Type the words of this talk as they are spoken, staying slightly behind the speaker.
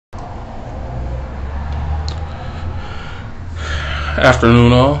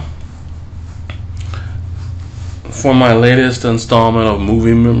afternoon, all. For my latest installment of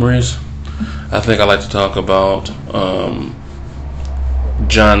movie memories, I think I'd like to talk about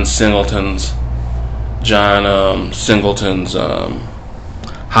John Singleton's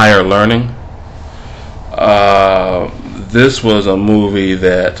Higher Learning. This was a movie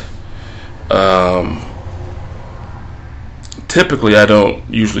that typically I don't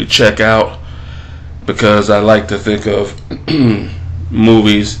usually check out, because I like to think of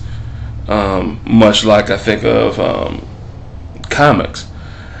movies much like I think of comics,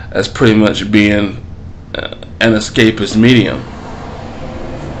 as pretty much being an escapist medium.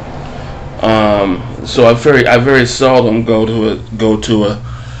 So I very seldom go to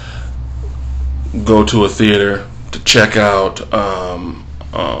a theater to check out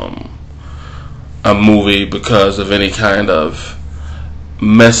a movie because of any kind of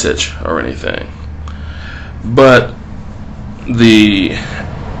message or anything. But the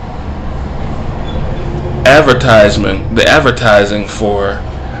advertising for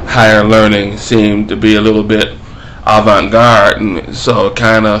Higher Learning seemed to be a little bit avant-garde, and so it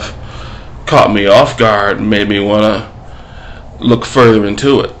kind of caught me off guard and made me want to look further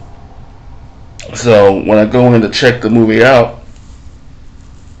into it. So when I go in to check the movie out,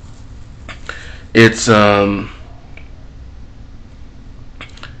 it's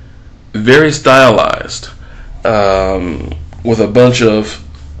very stylized, with a bunch of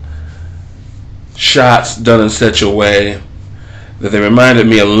shots done in such a way that they reminded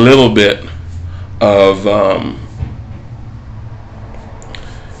me a little bit of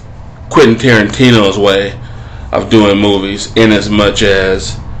Quentin Tarantino's way of doing movies, in as much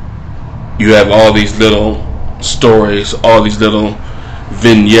as you have all these little stories, all these little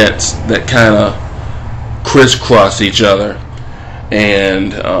vignettes that kind of crisscross each other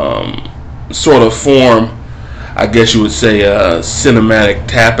and sort of form, I guess you would say, a cinematic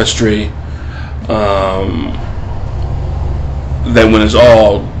tapestry that, when it's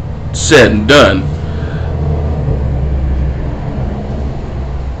all said and done,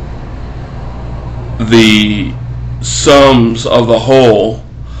 the sums of the whole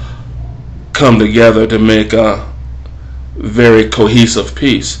come together to make a very cohesive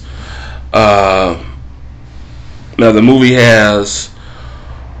piece. Now the movie has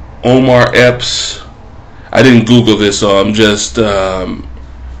Omar Epps. I didn't Google this, so I'm just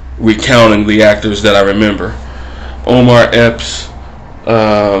recounting the actors that I remember. Omar Epps,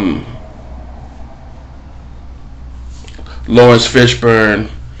 Lawrence Fishburne,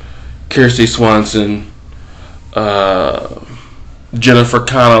 Kirsty Swanson, Jennifer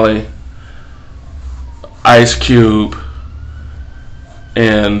Connelly, Ice Cube,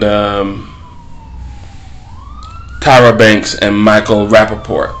 and Tyra Banks and Michael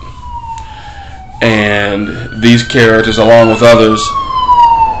Rappaport. And these characters, along with others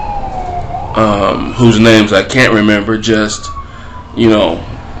whose names I can't remember, just,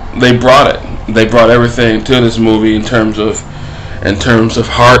 they brought it. They brought everything to this movie in terms of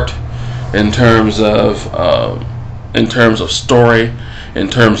heart, in terms of story, in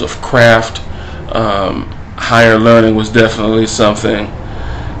terms of craft. Higher Learning was definitely something.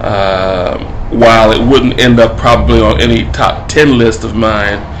 While it wouldn't end up probably on any top 10 list of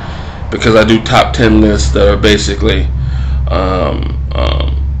mine, because I do top 10 lists that are basically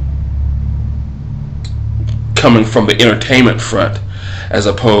coming from the entertainment front, as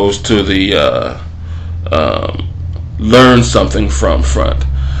opposed to the learn something from front.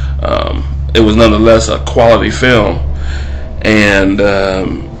 It was nonetheless a quality film, and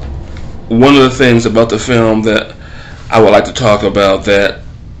one of the things about the film that I would like to talk about, that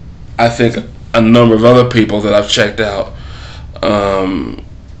I think a number of other people that I've checked out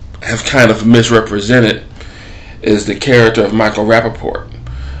have kind of misrepresented, is the character of Michael Rappaport.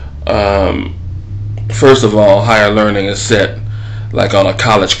 First of all, Higher Learning is set like on a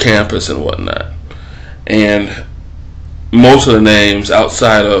college campus and whatnot, and most of the names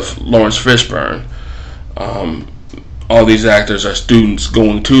outside of Lawrence Fishburne, all these actors are students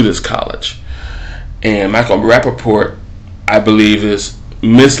going to this college. And Michael Rappaport, I believe, is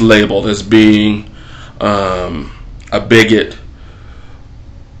mislabeled as being a bigot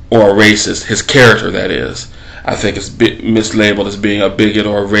or a racist. His character, that is, I think, is mislabeled as being a bigot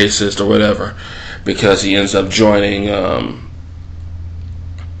or a racist or whatever, because he ends up joining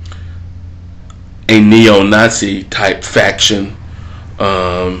a neo-Nazi type faction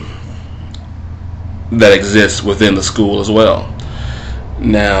that exists within the school as well.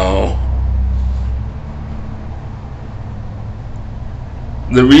 Now,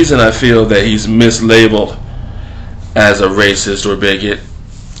 the reason I feel that he's mislabeled as a racist or bigot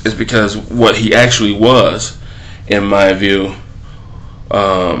is because what he actually was, in my view,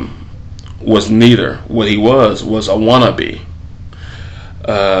 was neither. What he was a wannabe.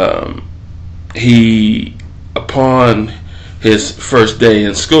 He, upon his first day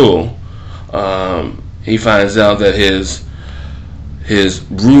in school, he finds out that his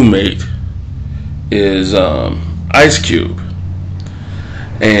roommate is Ice Cube,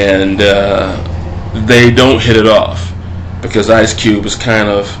 and they don't hit it off because Ice Cube is kind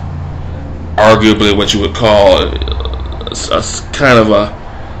of arguably what you would call a kind of a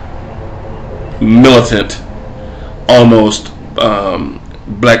militant, almost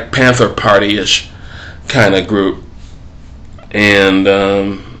Black Panther Party-ish kind of group, and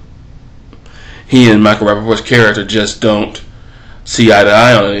he and Michael Rappaport's character just don't see eye to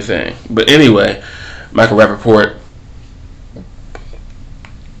eye on anything. But anyway, Michael Rappaport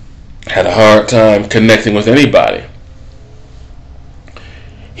had a hard time connecting with anybody.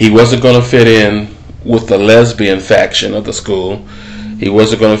 He wasn't going to fit in with the lesbian faction of the school. He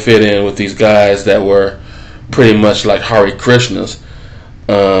wasn't going to fit in with these guys that were pretty much like Hare Krishnas.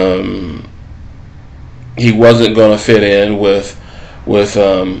 He wasn't going to fit in with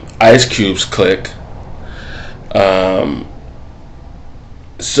Ice Cube's clique.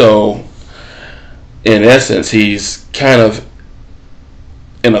 So, in essence, he's kind of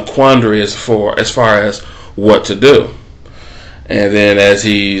in a quandary as far as what to do. And then as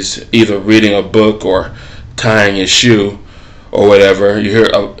he's either reading a book or tying his shoe or whatever, you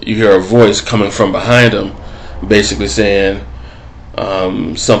hear a voice coming from behind him, basically saying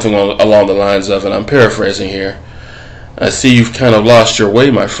something along the lines of, and I'm paraphrasing here, "I see you've kind of lost your way,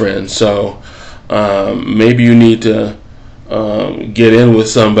 my friend. So maybe you need to get in with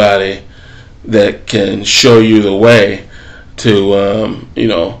somebody that can show you the way to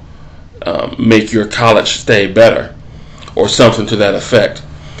make your college stay better," or something to that effect.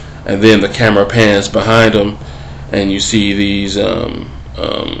 And then the camera pans behind him, and you see these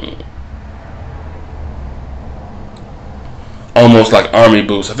almost like army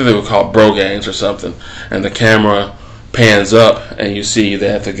boots. I think they were called brogans or something. And the camera pans up, and you see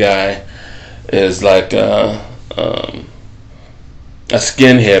that the guy is like a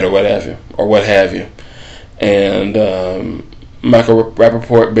skinhead or what have you. And Michael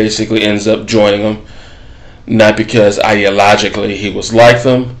Rappaport basically ends up joining them, not because ideologically he was like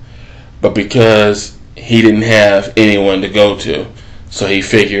them, but because he didn't have anyone to go to. So he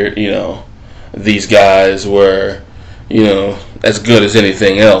figured, these guys were, as good as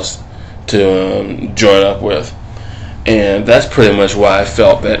anything else to join up with. And that's pretty much why I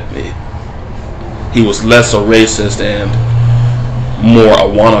felt that he was less a racist and more a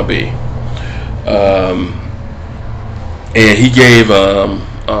wannabe. And he gave a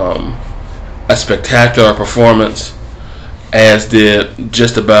spectacular performance, as did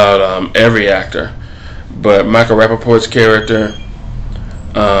just about every actor. But Michael Rappaport's character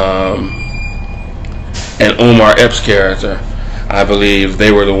and Omar Epps' character, I believe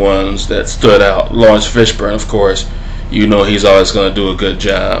they were the ones that stood out. Lawrence Fishburne, of course, he's always going to do a good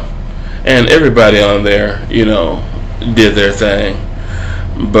job. And everybody on there, did their thing.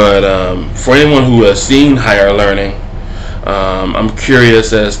 But for anyone who has seen Higher Learning, I'm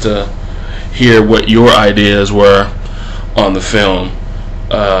curious as to hear what your ideas were on the film.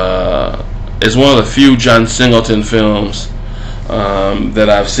 It's one of the few John Singleton films that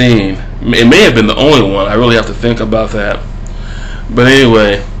I've seen. It may have been the only one. I really have to think about that. But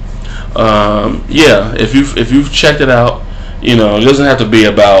anyway, if you've checked it out, it doesn't have to be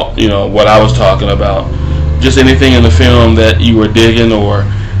about what I was talking about. Just anything in the film that you were digging, or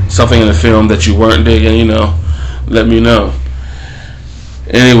something in the film that you weren't digging, let me know.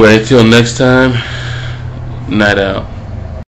 Anyway, till next time, night out.